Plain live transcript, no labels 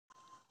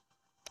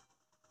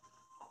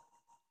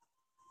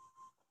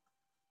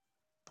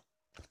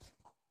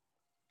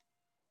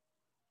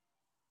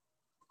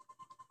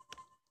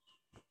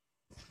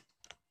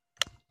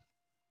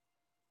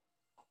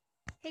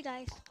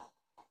Hey guys.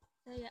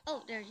 So yeah,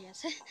 oh there she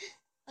is.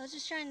 I was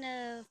just trying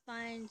to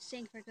find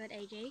Sing for Good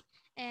AJ,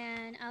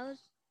 and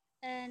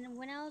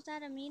when I was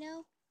at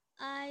Amino,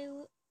 I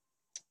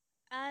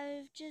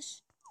I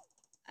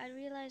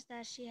realized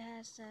that she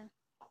has a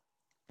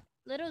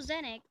little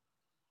zenix,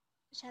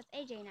 which has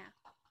AJ now.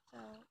 So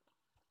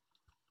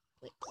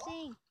wait,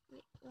 Sing,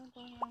 wait, I'm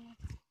going wrong way.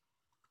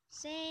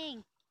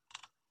 Sing,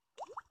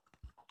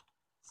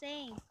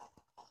 Sing.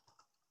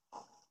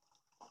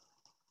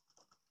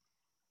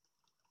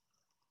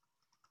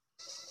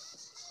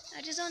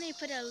 I just only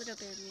put a little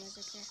bit of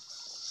music there.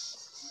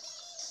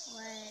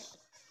 What?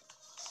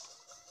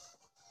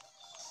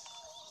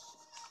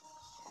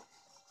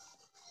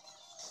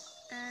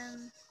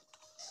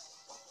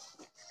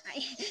 I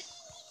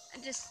I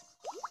just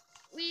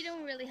we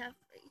don't really have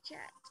free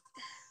chat.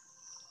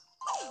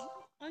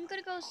 I'm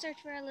gonna go search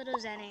for a little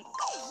zenix.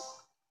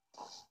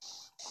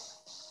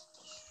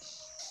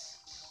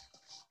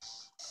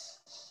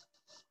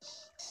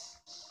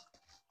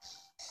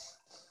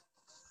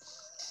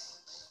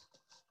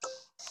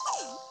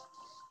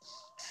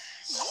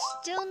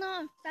 Still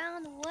not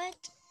found.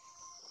 What?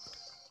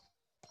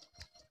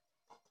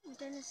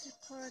 Then it's a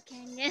Coral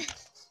Canyon.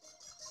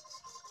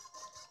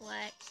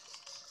 What?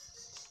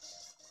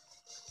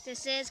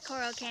 This is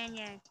Coral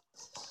Canyon.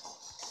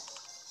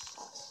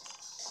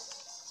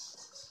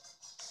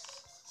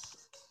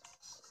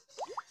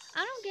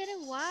 I don't get it.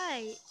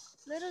 Why?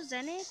 Little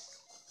Zenith?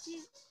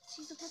 She's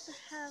supposed to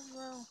have,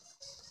 well,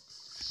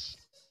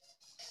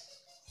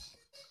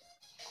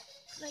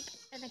 like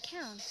an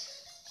account.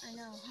 I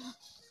know.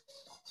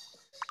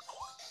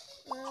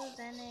 Little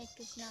Zenith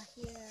is not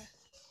here.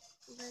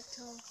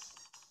 Little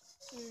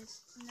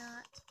is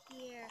not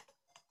here.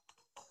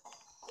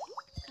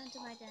 Come to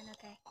my den,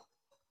 okay.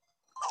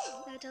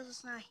 Little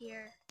is not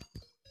here.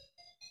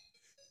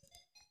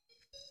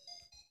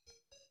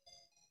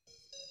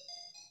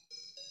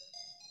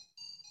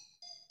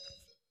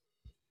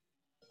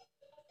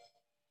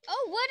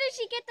 Oh, what did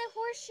she get the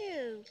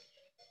horseshoe?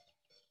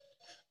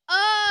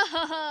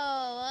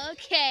 Oh,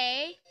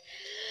 okay.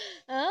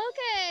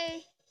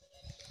 Okay.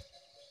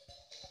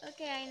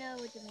 Okay, I know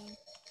what you mean.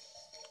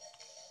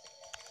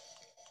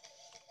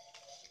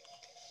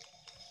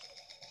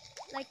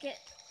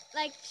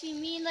 Like she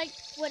mean like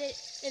what it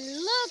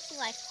looked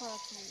like Coral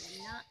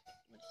Canyon, not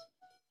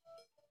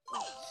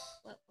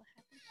what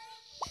happened?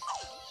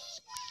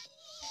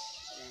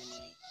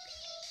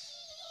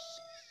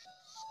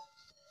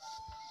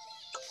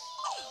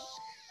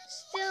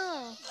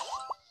 Still.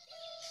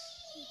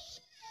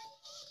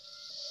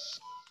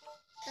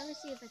 Let me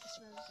see if I can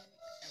smell the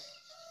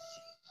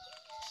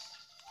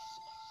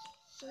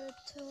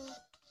Little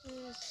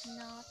is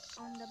not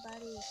on the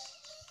body.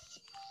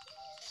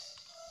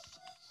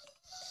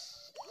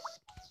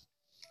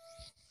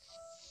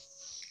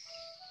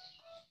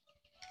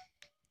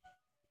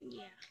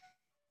 Yeah.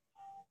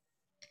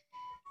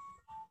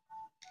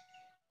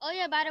 Oh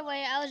yeah, by the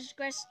way, I was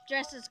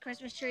dressed as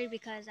Christmas tree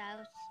because I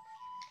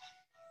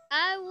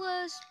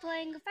was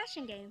playing a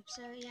fashion game.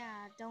 So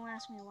yeah, don't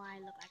ask me why I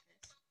look like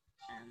this.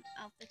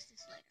 I'll fix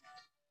this later.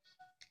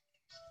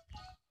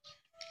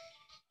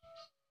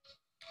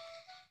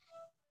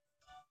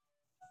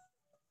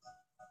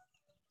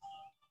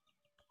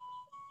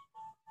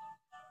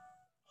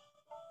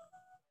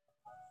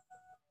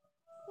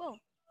 Whoa.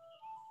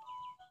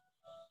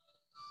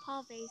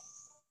 Paw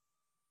vase.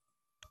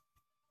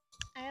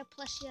 I have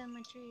plushie on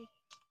my tree.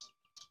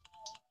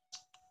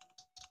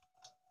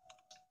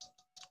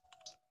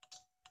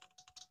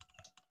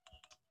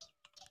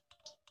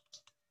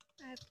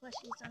 I have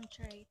plushies on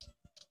trade.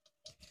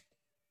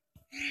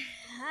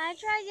 I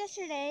tried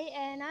yesterday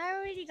and I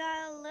already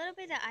got a little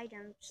bit of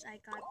items. I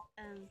got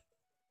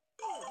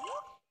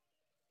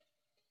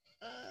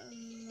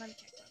let me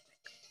check real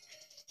quick.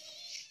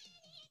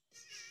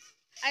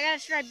 I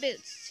got striped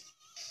boots.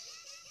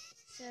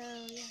 So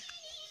yeah.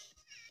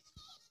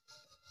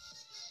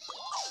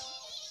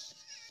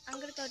 I'm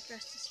gonna go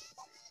dress this real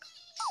quick.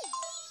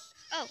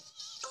 Oh.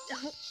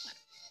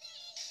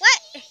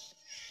 What?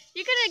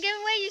 You could have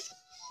given away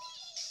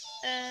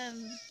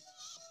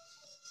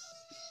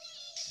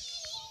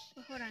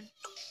well, hold on.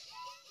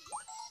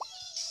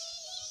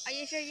 Are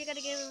you sure you're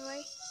gonna give it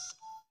away?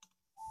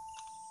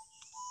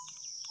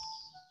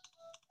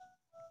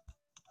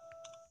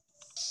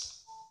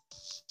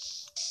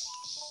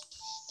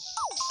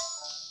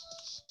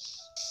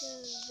 The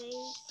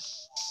vase.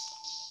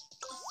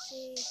 Let's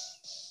see.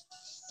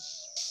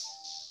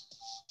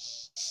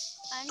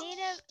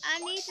 I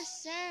need the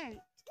scent.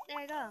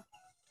 There you go. Are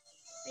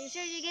you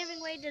sure you're giving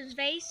away this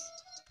vase?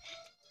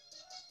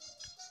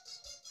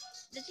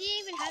 Does he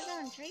even have that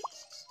on trade?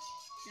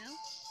 No?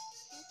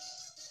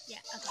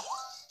 Yeah, okay.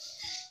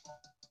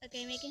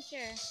 Okay, making sure.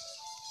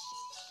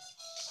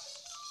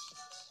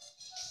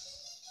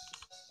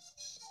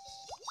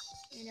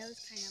 Your nose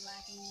kind of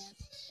lagging now.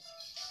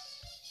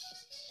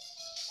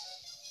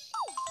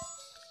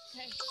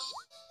 Okay.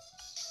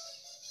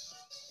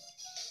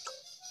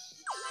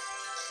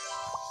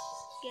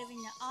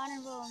 Giving the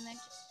honorable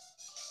mention.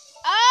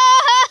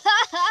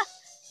 Oh!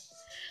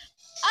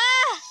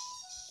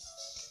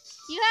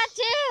 You had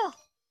two.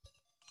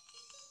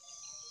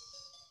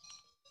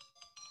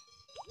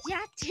 You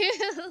had two.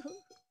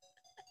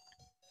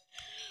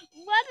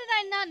 Why did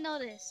I not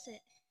notice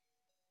it?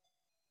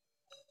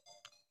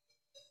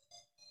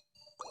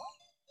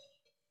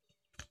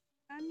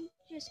 I'm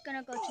just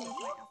gonna go change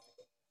my outfit.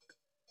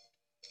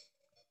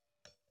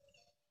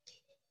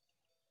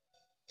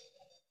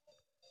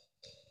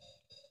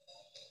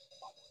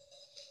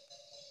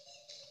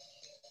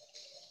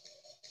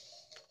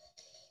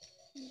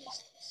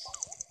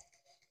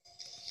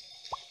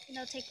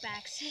 No take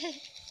backs.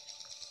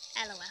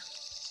 LOL.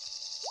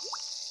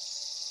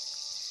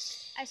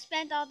 I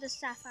spent all the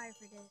sapphire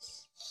for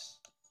this.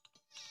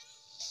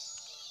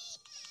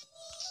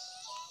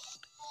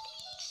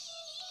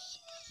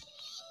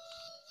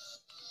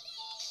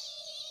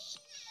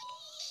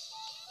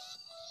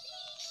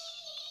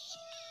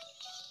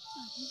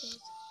 Oh, he did.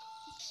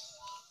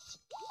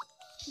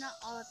 Not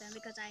all of them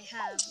because I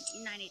have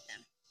 9 of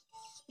them.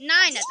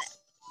 9 of them.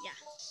 Yeah.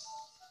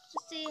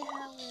 Let's see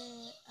how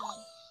it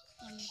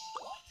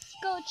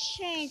go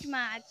change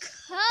my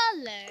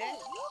color.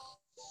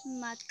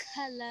 My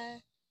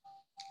color.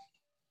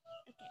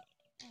 Okay.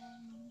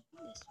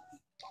 This one.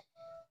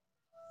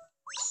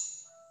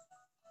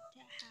 To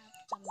have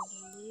some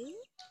blue,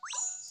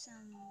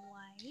 some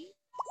white,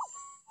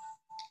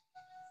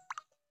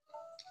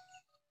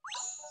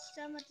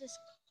 some of this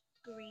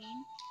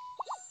green.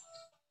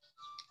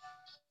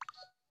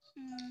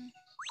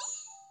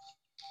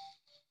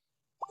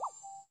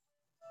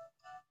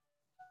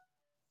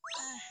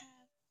 I have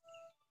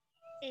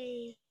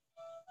a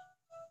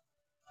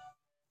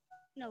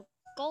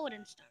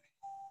golden star.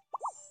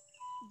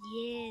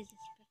 Yes,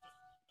 it's perfect.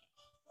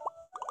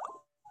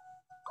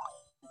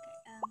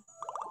 Okay,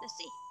 let's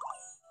see.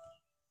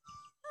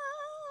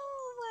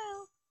 Oh wow,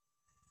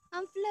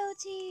 I'm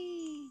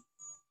floating.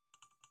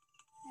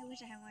 I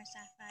wish I had more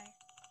sapphire.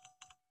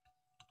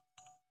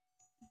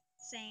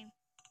 Same.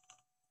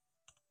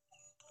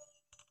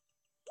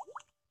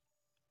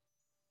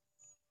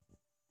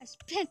 I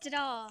spent it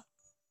all.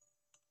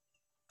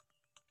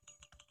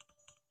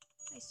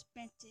 I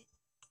spent it.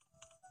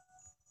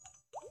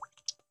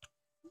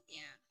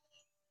 Yeah.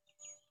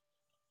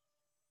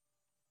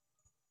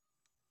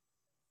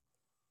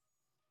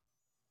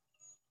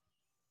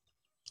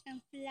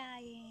 I'm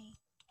flying.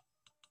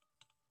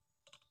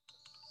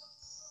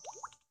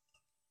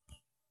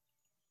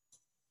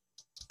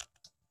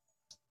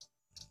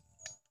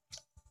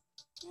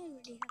 I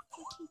already have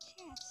 14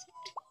 chats.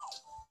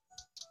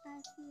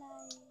 I'm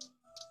flying.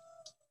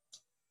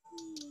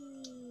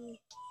 Whee.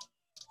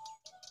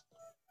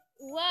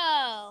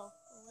 Whoa.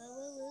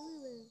 Whoa.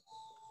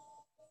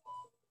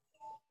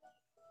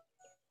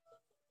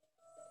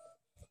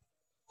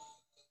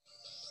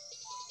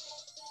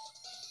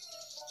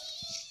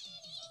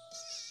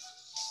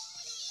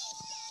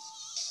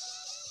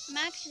 I'm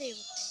actually recording.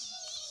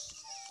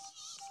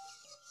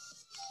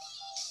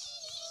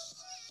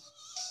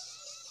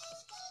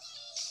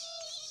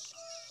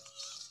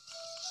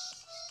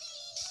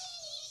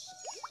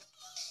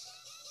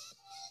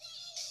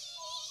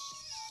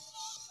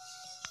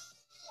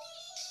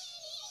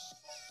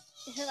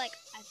 It's like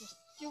I just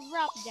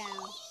dropped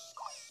down.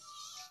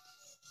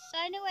 So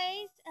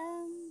anyways,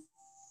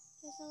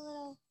 just a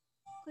little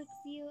quick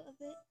view of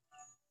it.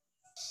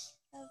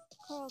 Of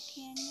Coral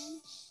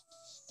Canyon.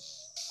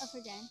 Of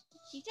her den.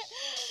 She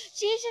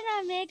should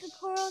not make a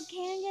Coral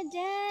Canyon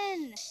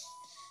den!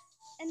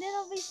 And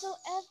it'll be so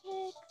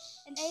epic!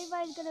 And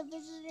everybody's gonna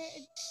visit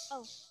it.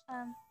 Oh,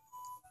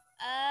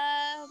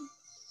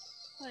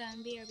 hold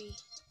on, BRB.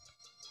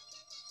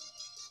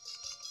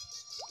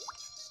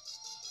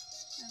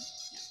 No.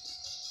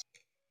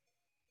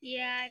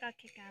 Yeah, I got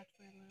kicked out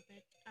for a little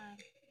bit.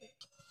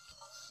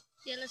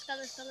 Yeah, let's go.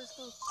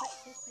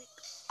 Quick.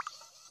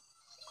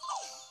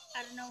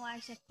 I don't know why I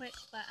said quick,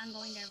 but I'm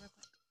going there real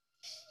quick.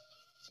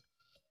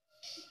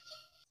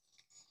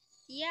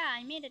 Yeah,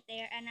 I made it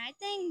there, and I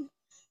think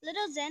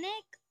little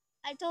Zenix,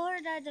 I told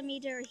her that the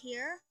meter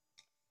here.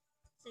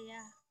 So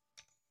yeah,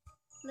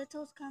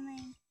 little's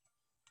coming.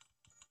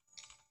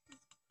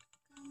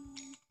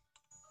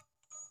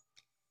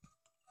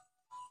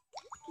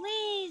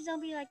 Please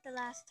don't be like the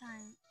last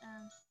time.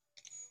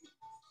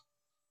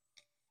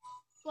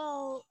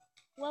 Well,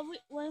 when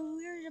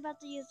we were about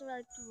to use the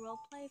role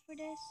play for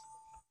this,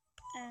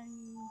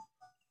 and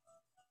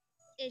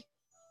it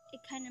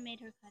kind of made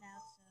her cut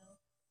out, so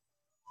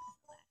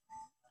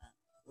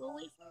we'll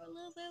wait for a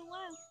little bit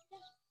while. Yeah.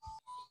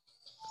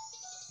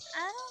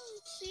 I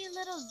don't see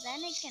little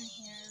Zenix in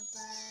here,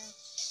 but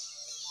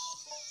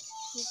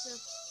she's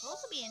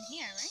supposed to be in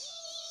here, right?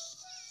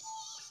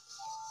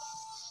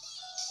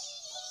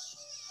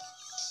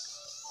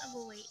 I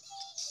will wait.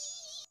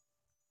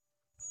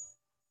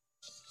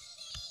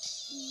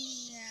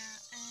 Yeah,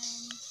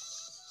 and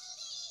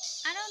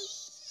I don't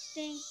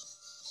think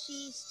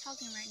she's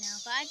talking right now,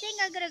 but I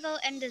think I'm gonna go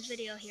end this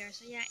video here.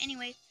 So yeah,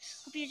 anyway,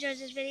 hope you enjoyed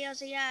this video.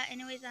 So yeah,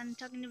 anyways, I'm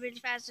talking really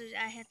fast, so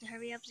I have to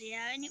hurry up. So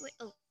yeah, anyway,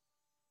 oh,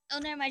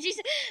 never mind. Jeez,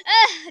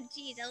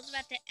 jeez, I was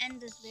about to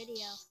end this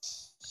video.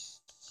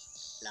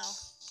 Lol.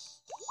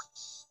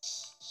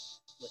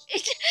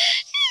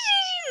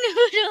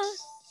 Noodles.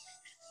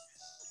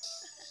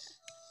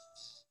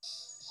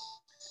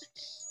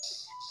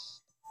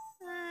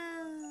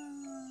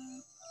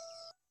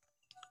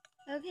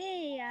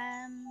 Okay,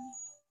 I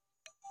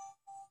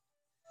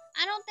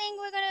don't think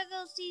we're gonna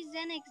go see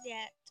Zenix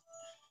yet.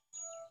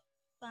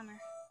 Bummer.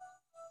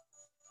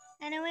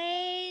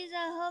 Anyways,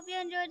 I hope you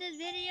enjoyed this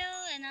video,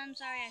 and I'm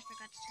sorry I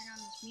forgot to turn on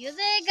this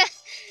music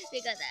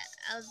because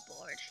I was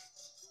bored.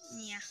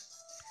 Yeah.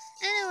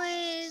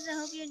 Anyways, I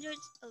hope you enjoyed.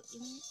 Oh, you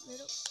mean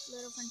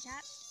little fun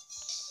chat?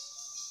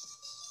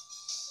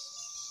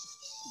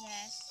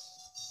 Yes.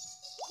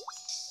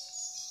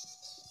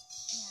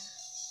 Yeah.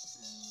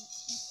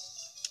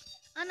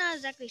 I'm not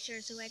exactly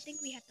sure, so I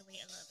think we have to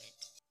wait a little bit.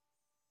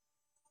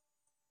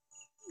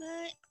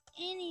 But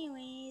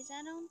anyways,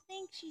 I don't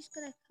think she's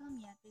gonna come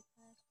yet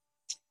because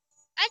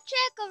I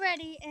checked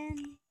already,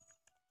 and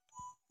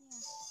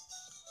yeah,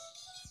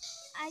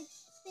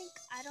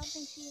 I don't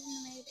think she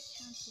even made the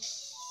count yet.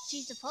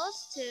 She's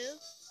supposed to.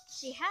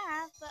 She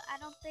have, but I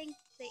don't think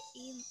the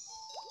email.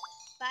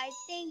 But I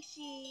think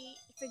she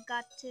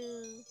forgot to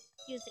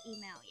use the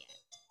email yet.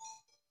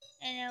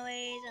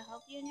 Anyways, I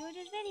hope you enjoyed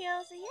this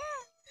video. So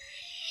yeah.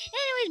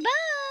 Anyways,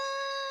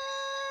 bye.